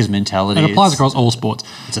applies. It's a kicker's mentality. It applies across all sports.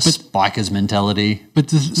 It's a spiker's mentality,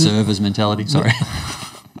 server's mentality. Sorry.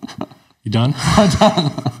 You done? I'm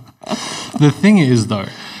done. The thing is, though,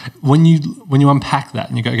 when you unpack that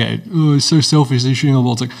and you go, okay, it's so selfish, they're shooting all the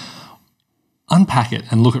ball, it's like, unpack it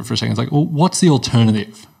and look at it for a second. It's like, well, what's the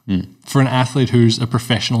alternative for an athlete who's a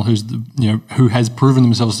professional, who has proven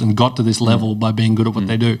themselves and got to this level by being good at what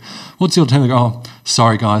they do? What's the alternative? Oh,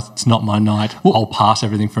 sorry guys, it's not my night. I'll pass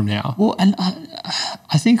everything from now. Well, and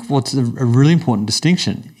I think what's a really important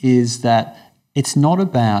distinction is that it's not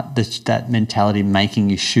about that mentality making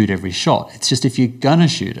you shoot every shot. It's just if you're gonna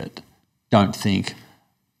shoot it, don't think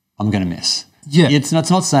I'm gonna miss. Yeah, it's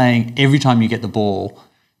not saying every time you get the ball.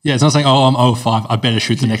 Yeah, it's not saying, I'm 0-5, I better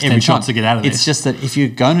shoot the next 10 shots to get out of this. It's just that if you're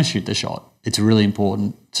going to shoot the shot, it's really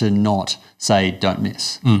important to not say don't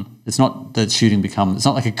miss. It's not that shooting it's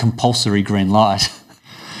not like a compulsory green light.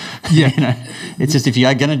 Yeah. It's just if you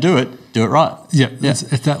are going to do it right. Yeah. It's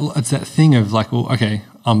that thing of like, well, okay,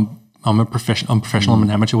 I'm a professional, I'm an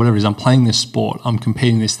amateur, whatever it is, I'm playing this sport, I'm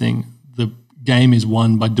competing this thing. The game is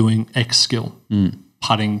won by doing X skill.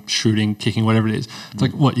 Putting, shooting, kicking, whatever it is. It's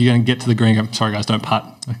like, what, you're going to get to the green and go, sorry guys, don't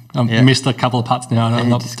putt. I missed a couple of putts now and I'm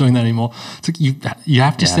not doing that anymore. It's like you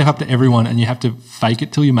have to step up to everyone and you have to fake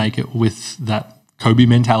it till you make it with that Kobe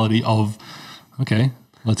mentality of, okay,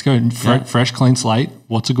 let's go. Fresh, clean slate.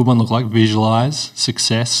 What's a good one look like? Visualize,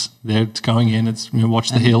 success. It's going in. It's watch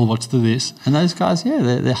the hill, watch the this. And those guys,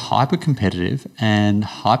 they're hyper competitive and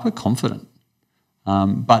hyper confident.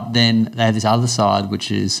 But then they have this other side which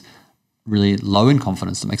is really low in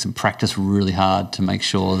confidence that makes them practice really hard to make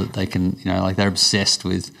sure that they can, like they're obsessed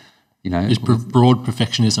with, broad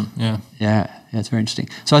perfectionism. Yeah, it's very interesting.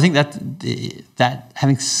 So I think that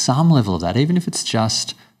having some level of that, even if it's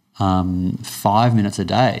just 5 minutes a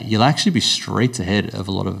day, you'll actually be streets ahead of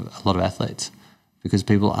a lot of athletes because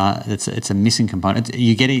people are. It's a missing component.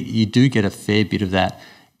 You do get a fair bit of that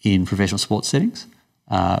in professional sports settings,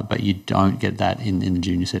 but you don't get that in the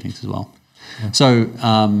junior settings as well. Yeah. So,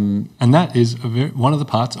 and that is one of the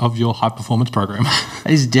parts of your high performance program.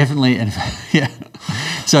 Is definitely,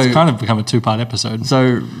 So it's kind of become a 2-part episode.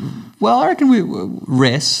 So, well, I reckon we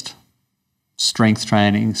rest, strength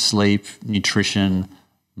training, sleep, nutrition,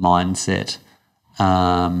 mindset,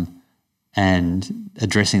 and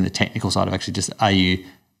addressing the technical side of actually just are you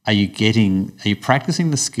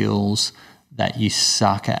practicing the skills that you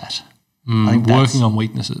suck at? I think Working on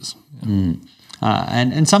weaknesses. Yeah.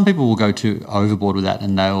 And some people will go too overboard with that,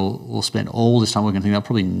 and will spend all this time working on a thing they're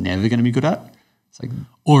probably never going to be good at. It's like,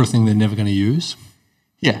 Or a thing they're never going to use.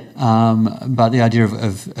 yeah, but the idea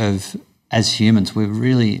of as humans, we're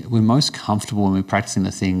most comfortable when we're practicing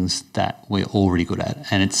the things that we're already good at,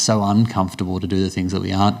 and it's so uncomfortable to do the things that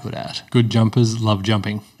we aren't good at. Good jumpers love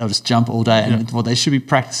jumping. They'll just jump all day, and what they should be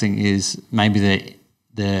practicing is maybe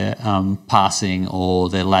their passing or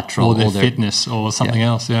their lateral Or their fitness or something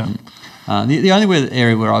else, yeah. The only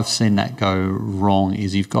area where I've seen that go wrong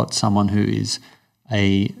is you've got someone who is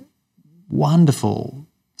a wonderful,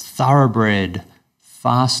 thoroughbred,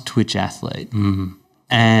 fast twitch athlete,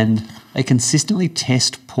 and they consistently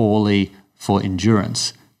test poorly for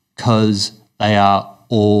endurance because they are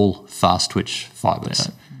all fast twitch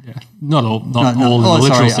fibers. Yeah. Not all in the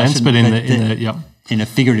literal sense, but in a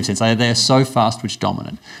figurative sense. They're so fast twitch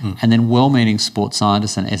dominant. And then well-meaning sports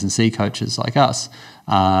scientists and S&C coaches like us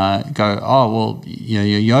go, oh, well, your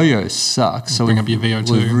yo-yo sucks. So bring up your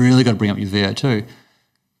VO2. We've really got to bring up your VO2.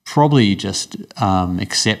 Probably just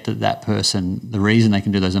accept that person, the reason they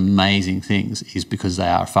can do those amazing things is because they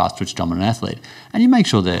are a fast twitch dominant athlete. And you make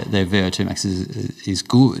sure their VO2 max is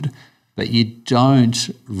good, but you don't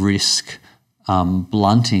risk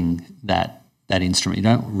blunting that instrument. You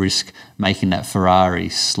don't risk making that Ferrari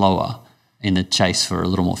slower in the chase for a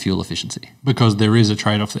little more fuel efficiency. Because there is a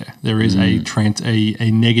trade-off there. There is a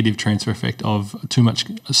negative transfer effect of too much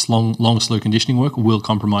long, slow conditioning work will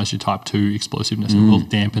compromise your type 2 explosiveness and will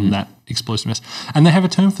dampen that explosiveness. And they have a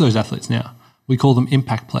term for those athletes now. We call them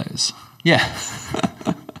impact players. Yeah.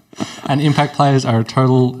 And impact players are a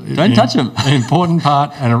total Don't touch them. an important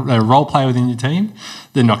part and a role player within your team.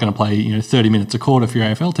 They're not going to play 30 minutes a quarter for your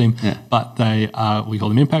AFL team, but they are. We call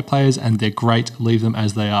them impact players, and they're great. Leave them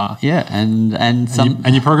as they are. Yeah, and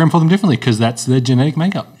you program for them differently because that's their genetic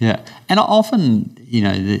makeup. Yeah, and often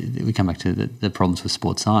we come back to the problems with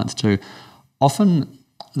sports science too. Often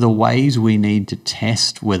the ways we need to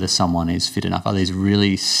test whether someone is fit enough are these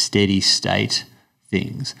really steady state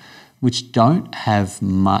things, which don't have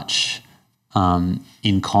much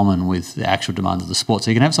in common with the actual demands of the sport.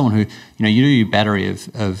 So you can have someone who, you do your battery of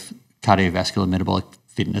cardiovascular metabolic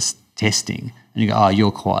fitness testing and you go, oh,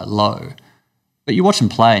 you're quite low. But you watch them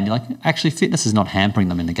play and you're like, actually fitness is not hampering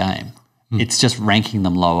them in the game. It's just ranking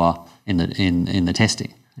them lower in the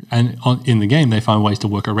testing. And in the game, they find ways to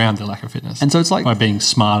work around their lack of fitness. And so it's like by being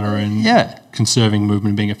smarter and conserving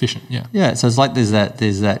movement and being efficient. Yeah. Yeah. So it's like there's that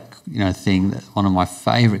thing that one of my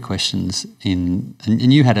favourite questions and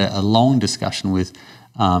you had a long discussion with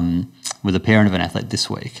a parent of an athlete this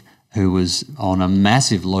week who was on a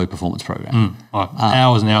massive low performance program.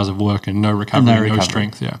 Hours and hours of work and no recovery, no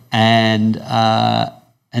strength. Yeah. And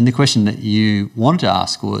the question that you wanted to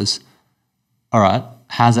ask was, all right,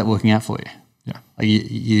 how's that working out for you? Yeah.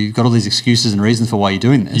 You've got all these excuses and reasons for why you're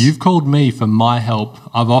doing this. You've called me for my help.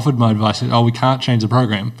 I've offered my advice. Oh, we can't change the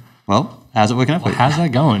program. Well, how's it working out for you? How's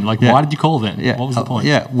that going? Why did you call then? What was the point?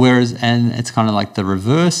 Yeah. Whereas, and it's kind of like the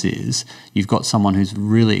reverse is you've got someone who's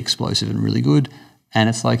really explosive and really good, and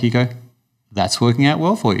it's like you go, that's working out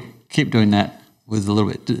well for you. Keep doing that with a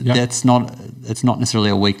little bit. Yep. It's not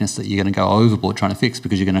necessarily a weakness that you're going to go overboard trying to fix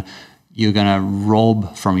because you're going to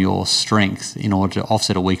rob from your strength in order to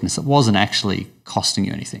offset a weakness that wasn't actually costing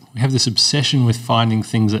you anything. We have this obsession with finding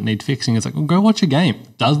things that need fixing. It's like, well, go watch a game.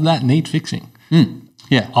 Does that need fixing?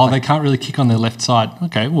 Yeah. Oh, they can't really kick on their left side.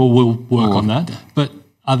 Okay, well, we'll work on that. But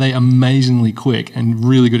are they amazingly quick and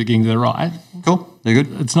really good at getting to the right? Cool. They're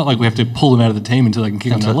good. It's not like we have to pull them out of the team until they can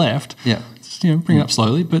kick on their left. Yeah. Just, bring it up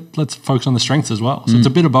slowly, but let's focus on the strengths as well. So it's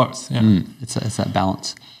a bit of both. Yeah. It's that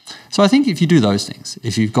balance. So I think if you do those things,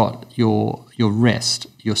 if you've got your rest,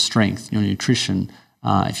 your strength, your nutrition,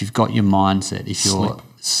 if you've got your mindset, if you're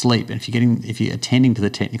sleep, and if you're attending to the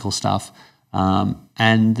technical stuff,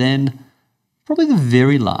 and then probably the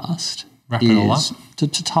very last Wrap it all up. To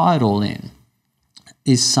tie it all in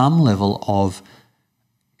is some level of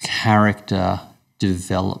character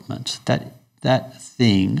development. That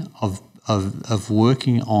thing of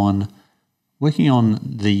working on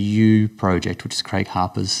the You project, which is Craig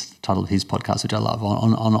Harper's title of his podcast, which I love,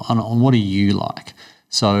 on what do you like?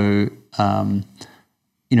 So,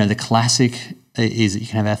 the classic is that you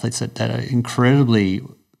can have athletes that are incredibly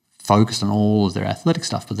focused on all of their athletic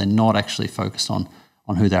stuff, but they're not actually focused on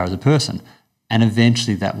who they are as a person. And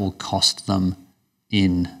eventually that will cost them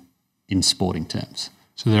in sporting terms.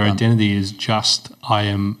 So their identity is just, I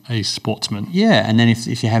am a sportsman. Yeah, and then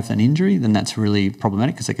if you have an injury, then that's really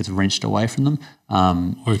problematic because it gets wrenched away from them.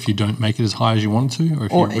 Or if you don't make it as high as you want to, or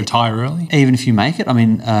if you retire early. Even if you make it, I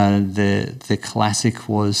mean, the classic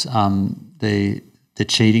was the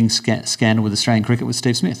cheating scandal with Australian cricket with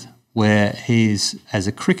Steve Smith, where he's, as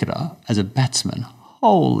a cricketer, as a batsman,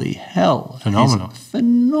 holy hell. Phenomenal.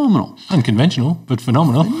 Phenomenal. Unconventional, but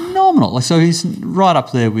phenomenal. Phenomenal. So he's right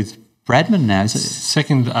up there with Bradman now.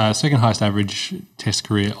 Second highest average Test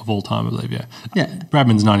career of all time, I believe. Yeah.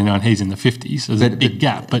 Bradman's 99. He's in the 50s. There's a big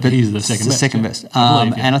gap, but he's the second best. Second best.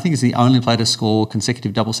 And I think he's the only player to score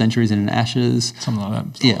consecutive double centuries in an Ashes. Something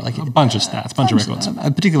like that. Yeah, like a bunch of stats, bunch of records.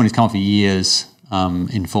 Particularly when he's come off for years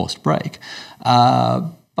in forced break.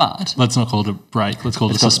 But let's not call it a break. Let's call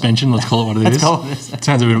it a suspension. Let's call it what it is. It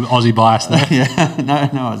sounds a bit of Aussie bias there. Yeah,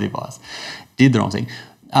 no Aussie bias. Did the wrong thing.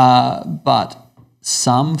 But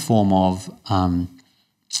some form of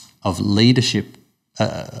leadership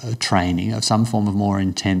training, of some form of more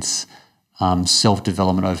intense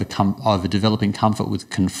self-development over developing comfort with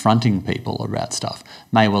confronting people about stuff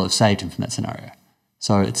may well have saved him from that scenario.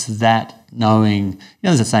 So it's that knowing,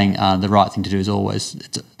 there's a saying, the right thing to do is always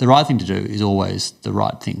the right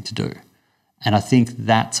thing to do. And I think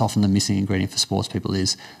that's often the missing ingredient for sports people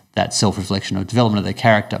is that self-reflection or development of their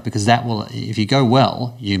character, because that will, if you go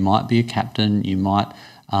well, you might be a captain, you might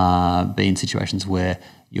be in situations where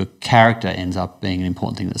your character ends up being an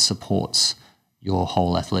important thing that supports your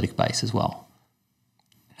whole athletic base as well.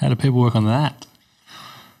 How do people work on that?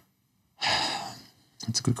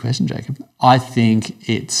 That's a good question, Jacob. I think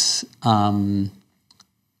it's trying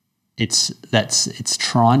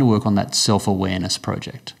to work on that self-awareness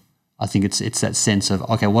project. I think it's that sense of,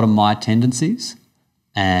 okay, what are my tendencies?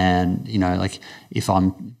 And, like if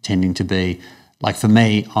I'm tending to be, like for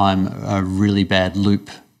me, I'm a really bad loop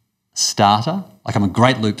starter. Like I'm a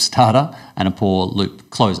great loop starter and a poor loop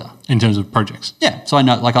closer. In terms of projects? Yeah. So I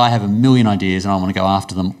know, like I have a million ideas and I want to go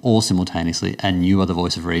after them all simultaneously, and you are the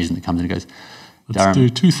voice of reason that comes in and goes, Let's do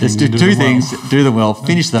two things. Let's do two things, do them well,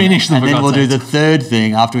 finish them, and then we'll do the third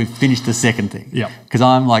thing after we've finished the second thing. Yeah. Because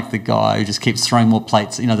I'm like the guy who just keeps throwing more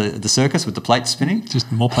plates, the circus with the plates spinning.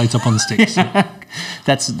 Just more plates up on the sticks.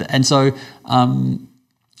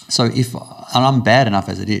 So and I'm bad enough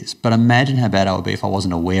as it is, but imagine how bad I would be if I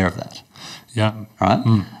wasn't aware of that. Yeah.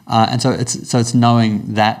 Right? And so it's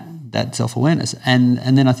knowing that self-awareness.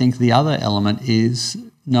 And then I think the other element is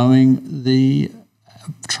knowing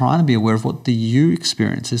trying to be aware of what the you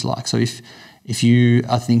experience is like. So if you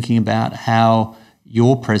are thinking about how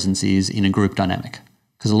your presence is in a group dynamic,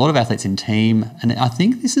 because a lot of athletes in team, and I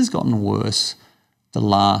think this has gotten worse the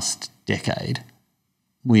last decade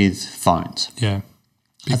with phones. Yeah,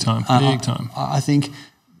 big time. I think,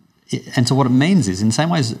 and so what it means is in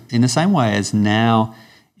the same way as now,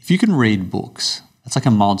 if you can read books, that's like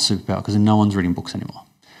a mild superpower because no one's reading books anymore.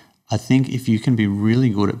 I think if you can be really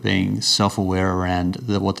good at being self-aware around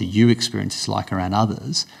what the you experience is like around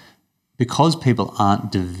others, because people aren't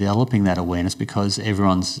developing that awareness because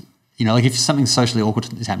everyone's, like if something socially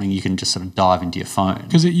awkward is happening, you can just sort of dive into your phone.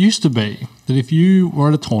 Because it used to be that if you were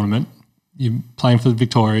at a tournament, you're playing for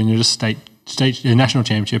Victoria and you're just state national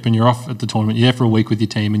championship and you're off at the tournament, you're there for a week with your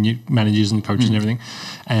team and your managers and coaches and everything,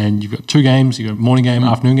 and you've got 2 games, you've got a morning game,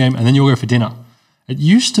 afternoon game, and then you'll go for dinner. It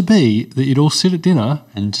used to be that you'd all sit at dinner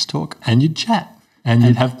and just talk, and you'd chat, and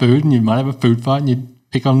you'd have food, and you might have a food fight, and you'd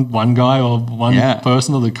pick on one guy or one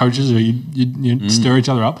person or the coaches, or you'd stir each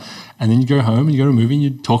other up, and then you go home and you go to a movie and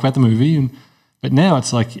you talk about the movie. But now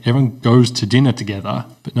it's like everyone goes to dinner together,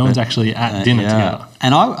 but no one's actually at dinner together.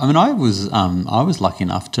 And I was lucky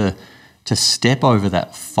enough to step over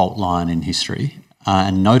that fault line in history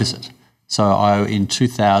and notice it. So in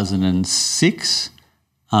 2006.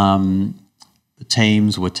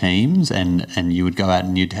 Teams were teams, and you would go out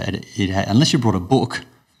and you'd had unless you brought a book,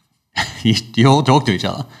 you all talk to each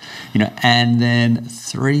other, And then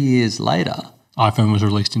 3 years later, iPhone was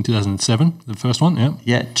released in 2007, the first one. Yeah.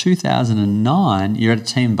 Yeah, 2009. You're at a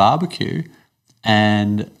team barbecue,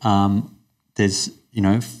 and there's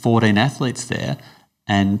 14 athletes there,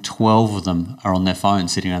 and 12 of them are on their phone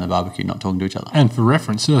sitting around the barbecue, not talking to each other. And for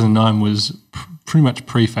reference, 2009 was pretty much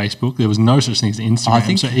pre-Facebook. There was no such thing as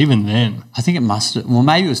Instagram. So even then, I think it must have, well,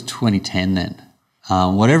 maybe it was 2010 then.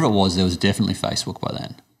 Whatever it was, there was definitely Facebook by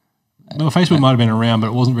then. Well, Facebook might have been around, but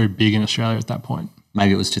it wasn't very big in Australia at that point.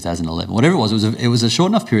 Maybe it was 2011. Whatever it was a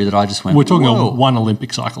short enough period that I just went, we're talking about one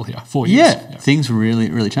Olympic cycle here, 4 years. Yeah, things really,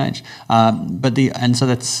 really changed. And so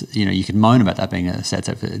that's, you could moan about that being a sad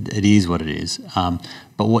stuff. It is what it is.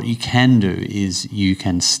 But what you can do is you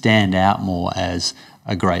can stand out more as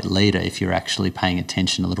a great leader if you're actually paying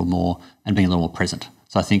attention a little more and being a little more present.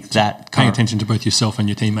 So I think that paying attention to both yourself and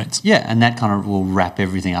your teammates. Yeah, and that kind of will wrap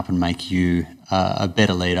everything up and make you a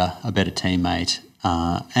better leader, a better teammate.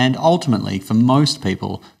 And ultimately, for most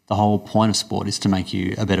people, the whole point of sport is to make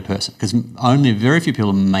you a better person, because only very few people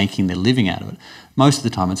are making their living out of it. Most of the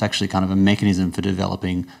time, it's actually kind of a mechanism for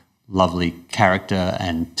developing lovely character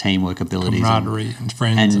and teamwork abilities, camaraderie and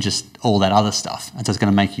friends, and just all that other stuff. And so it's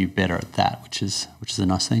going to make you better at that, which is a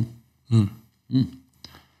nice thing.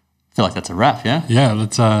 I feel like that's a wrap, yeah? Yeah,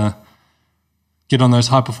 let's get on those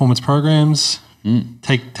high performance programs,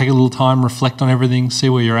 take a little time, reflect on everything, see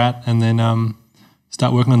where you're at, and then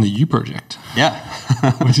start working on the U project. Yeah.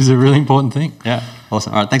 Which is a really important thing. Yeah,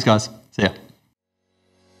 awesome. All right, thanks guys. See ya.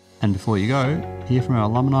 And before you go, hear from our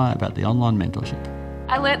alumni about the online mentorship.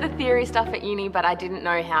 I learnt the theory stuff at uni, but I didn't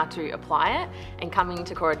know how to apply it, and coming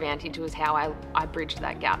to Core Advantage was how I bridged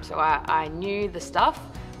that gap. So I knew the stuff,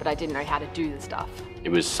 but I didn't know how to do the stuff. It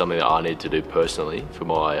was something that I needed to do personally for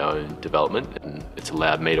my own development, and it's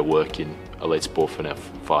allowed me to work in elite sport for now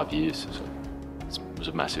 5 years, so it was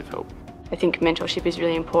a massive help. I think mentorship is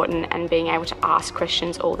really important, and being able to ask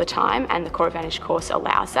questions all the time, and the Core Advantage course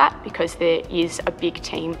allows that because there is a big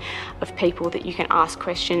team of people that you can ask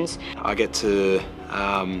questions. I get to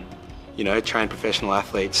train professional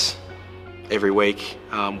athletes every week,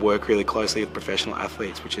 work really closely with professional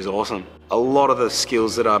athletes, which is awesome. A lot of the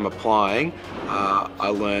skills that I'm applying I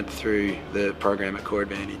learned through the program at Core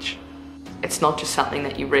Advantage. It's not just something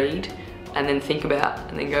that you read and then think about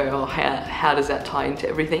and then go, oh, how does that tie into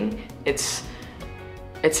everything? It's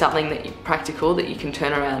something that practical that you can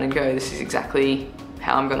turn around and go, this is exactly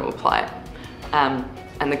how I'm going to apply it.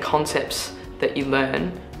 And the concepts that you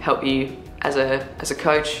learn help you as a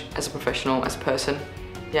coach, as a professional, as a person.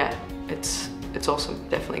 Yeah, it's awesome.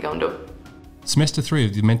 Definitely go and do it. Semester 3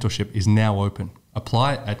 of the mentorship is now open.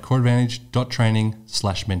 Apply at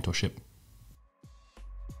coreadvantage.training/mentorship.